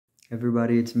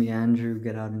Everybody, it's me, Andrew.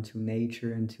 Get out into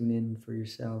nature and tune in for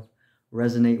yourself.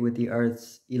 Resonate with the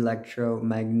Earth's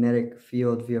electromagnetic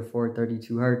field via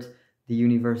 432 hertz, the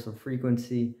universal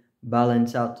frequency.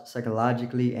 Balance out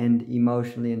psychologically and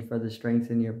emotionally, and further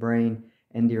strengthen your brain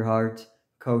and your heart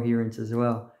coherence as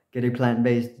well. Get a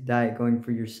plant-based diet going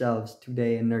for yourselves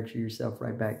today and nurture yourself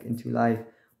right back into life.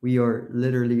 We are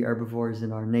literally herbivores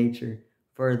in our nature.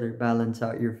 Further balance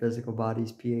out your physical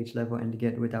body's pH level and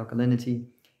get with alkalinity.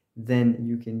 Then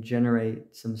you can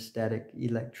generate some static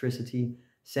electricity.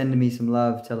 Send me some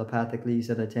love telepathically,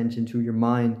 set attention to your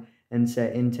mind, and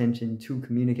set intention to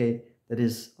communicate. That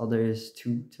is all there is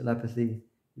to telepathy.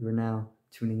 You are now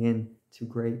tuning in to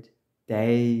great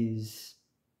days.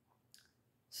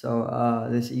 So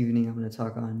this evening I'm going to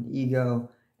talk on ego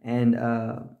and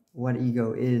what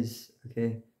ego is.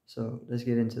 Okay, so let's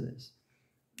get into this.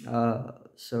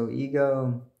 So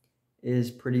ego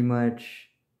is pretty much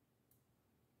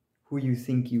who you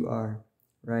think you are,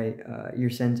 right? Your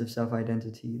sense of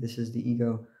self-identity. This is the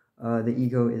ego. The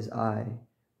ego is I,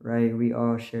 right? We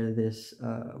all share this.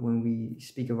 When we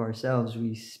speak of ourselves,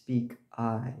 we speak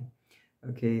I.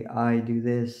 Okay, I do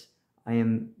this. I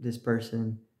am this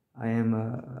person. I am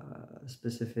a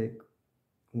specific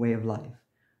way of life,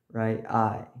 right?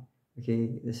 I.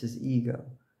 Okay, this is ego.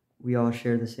 We all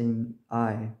share the same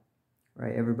I,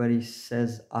 right? Everybody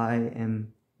says I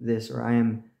am this, or I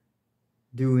am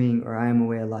doing, or I am a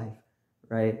way of life,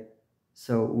 right?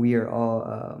 So we are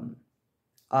all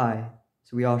I.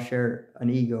 So we all share an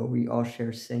ego. We all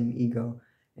share same ego.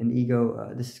 And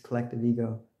ego, this is collective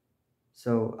ego.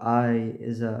 So I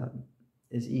is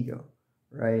ego,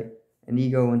 right? And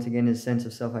ego, once again, is sense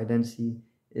of self-identity.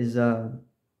 Is I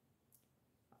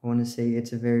want to say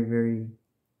it's a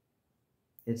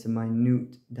it's a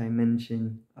minute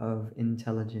dimension of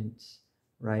intelligence,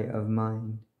 right? Of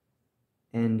mind.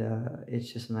 And it's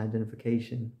just an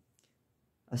identification,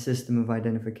 a system of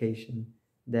identification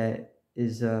that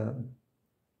is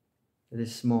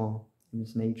small in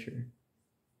its nature,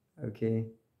 okay?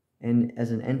 And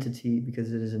as an entity,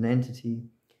 because it is an entity,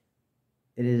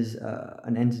 it is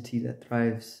an entity that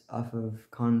thrives off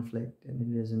of conflict,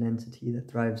 and it is an entity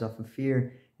that thrives off of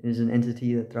fear. It is an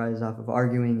entity that thrives off of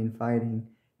arguing and fighting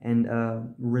and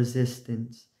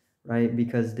resistance, right?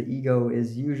 Because the ego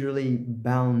is usually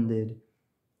bounded.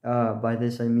 By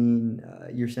this, I mean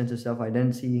your sense of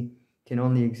self-identity can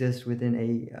only exist within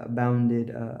a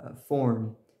bounded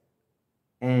form.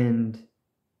 And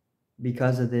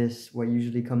because of this, what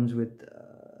usually comes with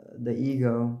the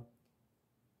ego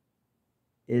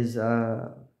is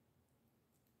the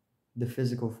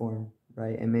physical form,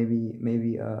 right? And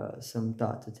maybe some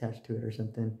thoughts attached to it or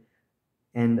something.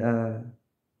 And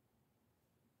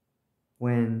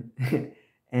when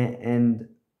and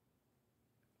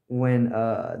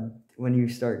when you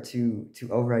start to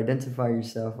over-identify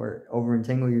yourself or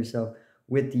over-entangle yourself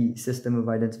with the system of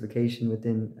identification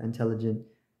within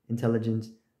intelligence,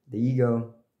 the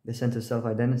ego, the sense of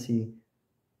self-identity,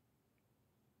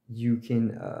 you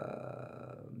can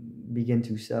begin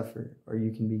to suffer, or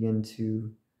you can begin to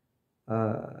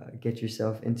get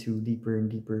yourself into deeper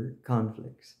and deeper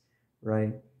conflicts,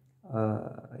 right?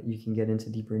 You can get into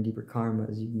deeper and deeper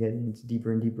karmas. You can get into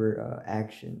deeper and deeper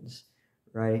actions,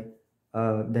 right?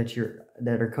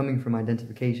 That are coming from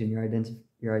identification.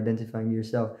 You're identifying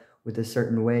yourself with a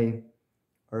certain way,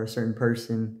 or a certain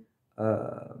person,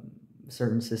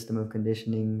 certain system of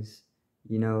conditionings.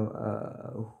 You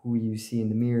know, who you see in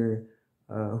the mirror,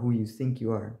 who you think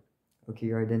you are. Okay,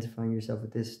 you're identifying yourself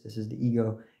with this. This is the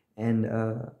ego, and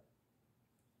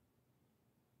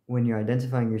when you're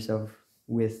identifying yourself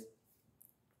with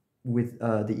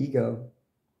the ego,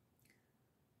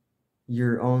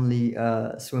 you're only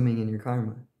swimming in your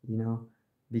karma, you know,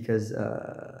 because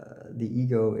the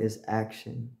ego is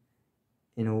action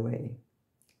in a way,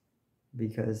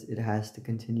 because it has to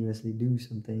continuously do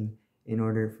something in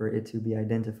order for it to be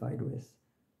identified with,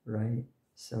 right?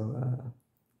 So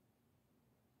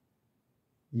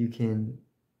you can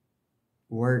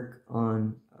work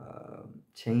on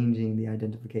changing the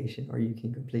identification, or you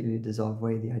can completely dissolve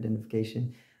away the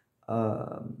identification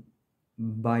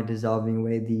by dissolving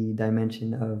away the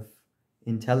dimension of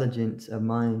intelligence of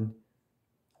mind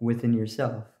within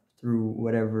yourself through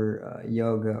whatever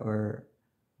yoga or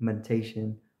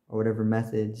meditation or whatever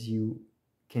methods you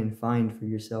can find for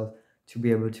yourself to be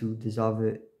able to dissolve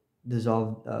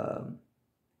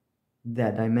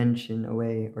that dimension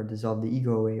away, or dissolve the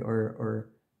ego away, or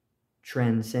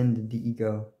transcend the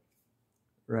ego,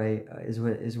 right? Is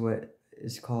what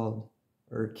is called,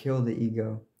 or kill the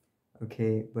ego.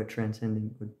 Okay, but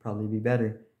transcending would probably be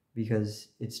better, because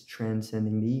it's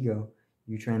transcending the ego.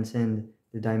 You transcend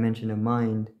the dimension of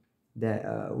mind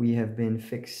that we have been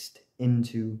fixed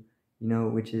into,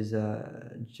 which is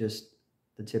just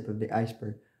the tip of the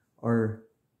iceberg, or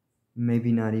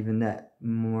maybe not even that,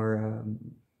 more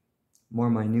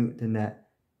minute than that,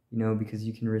 because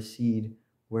you can recede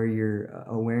where your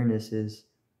awareness is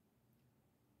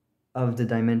of the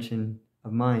dimension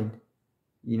of mind,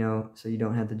 so you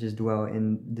don't have to just dwell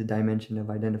in the dimension of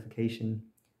identification,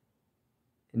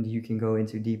 and you can go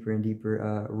into deeper and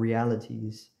deeper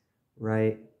realities,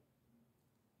 right?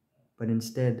 But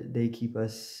instead they keep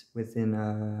us within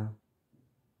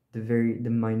the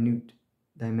minute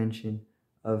dimension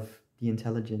of the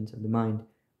intelligence of the mind,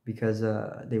 because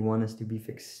they want us to be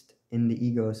fixed in the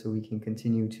ego so we can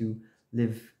continue to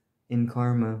live in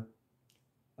karma,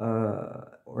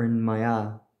 or in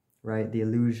maya, right, the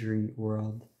illusory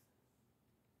world.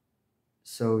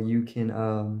 So you can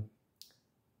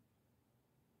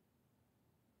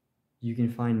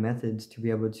find methods to be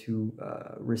able to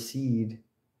recede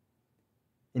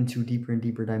into deeper and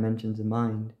deeper dimensions of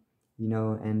mind,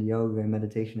 and yoga and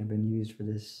meditation have been used for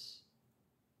this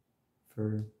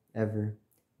forever,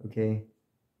 okay?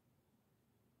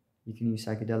 You can use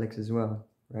psychedelics as well,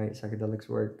 right? Psychedelics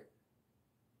work.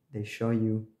 They show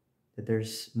you that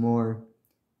there's more,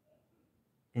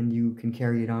 and you can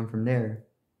carry it on from there,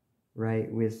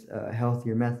 right? With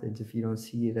healthier methods if you don't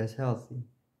see it as healthy.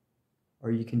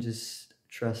 Or you can just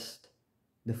trust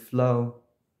the flow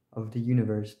of the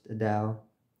universe, the Tao,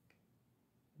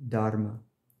 Dharma.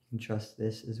 You can trust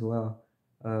this as well.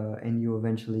 And you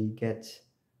eventually get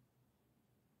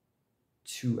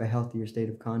to a healthier state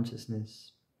of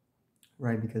consciousness,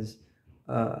 right? Because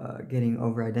getting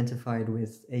over-identified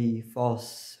with a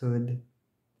falsehood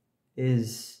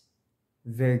is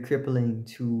very crippling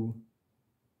to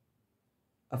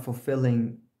a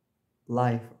fulfilling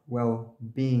life,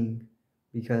 well-being,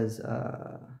 because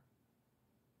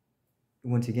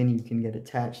once again, you can get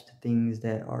attached to things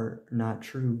that are not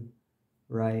true,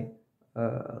 right?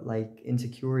 Like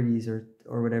insecurities or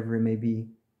whatever it may be.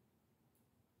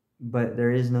 But there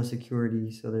is no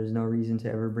security, so there's no reason to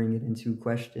ever bring it into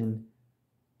question,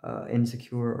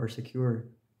 insecure or secure.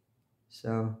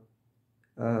 So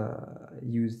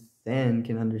you then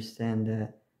can understand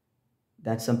that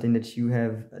that's something that you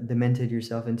have demented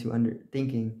yourself into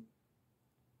thinking,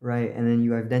 right? And then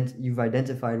you've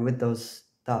identified with those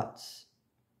thoughts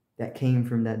that came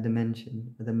from that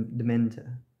dimension, the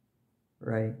dementa,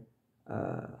 right?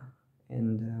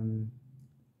 And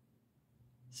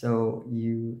so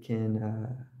you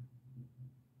can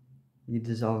you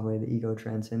dissolve away the ego,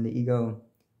 transcend the ego.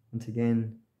 Once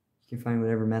again, you can find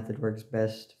whatever method works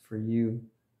best for you.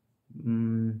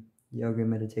 Yoga and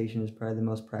meditation is probably the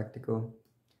most practical,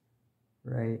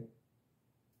 right?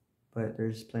 But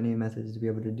there's plenty of methods to be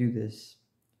able to do this.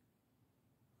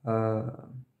 But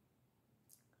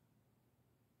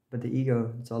the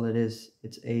ego, that's all it is.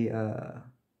 It's a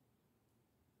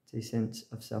sense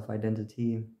of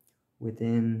self-identity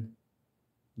within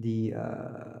the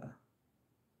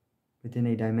within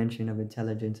a dimension of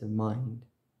intelligence of mind,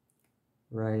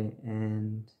 right?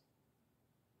 And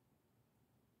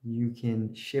you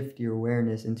can shift your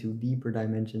awareness into deeper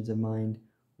dimensions of mind,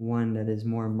 one that is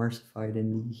more immersified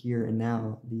in the here and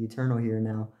now, the eternal here and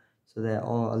now, so that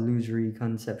all illusory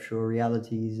conceptual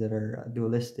realities that are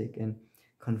dualistic and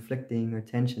conflicting or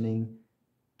tensioning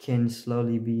can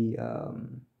slowly be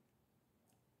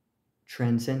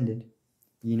transcended,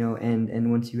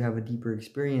 and once you have a deeper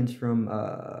experience from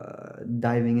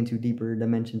diving into deeper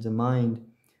dimensions of mind,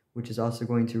 which is also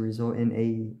going to result in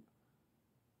a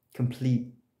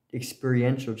complete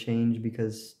experiential change,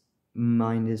 because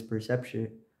mind is perceptual.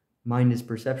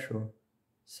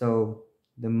 So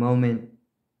the moment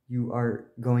you are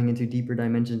going into deeper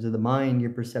dimensions of the mind,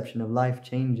 your perception of life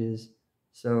changes.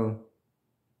 So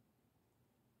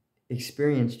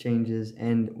experience changes,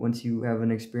 and once you have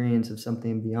an experience of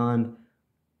something beyond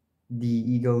the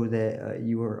ego that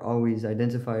you are always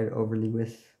identified overly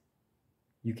with,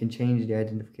 you can change the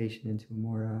identification into a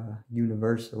more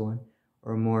universal one,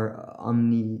 or a more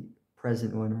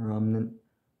omnipresent one, or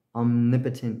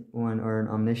omnipotent one, or an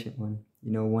omniscient one,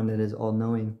 one that is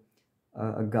all-knowing,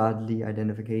 a godly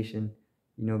identification,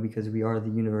 because we are the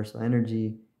universal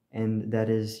energy, and that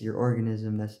is your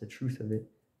organism. That's the truth of it.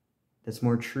 That's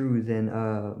more true than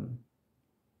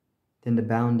the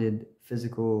bounded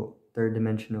physical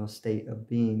third-dimensional state of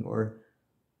being, or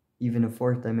even a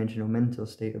fourth-dimensional mental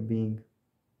state of being.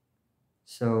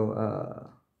 So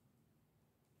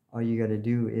all you got to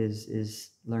do is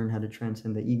learn how to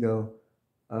transcend the ego.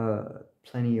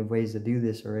 Plenty of ways to do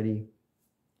this already.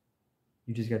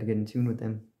 You just got to get in tune with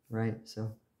them, right?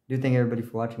 So do thank everybody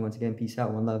for watching once again. Peace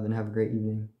out, one love, and have a great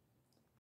evening.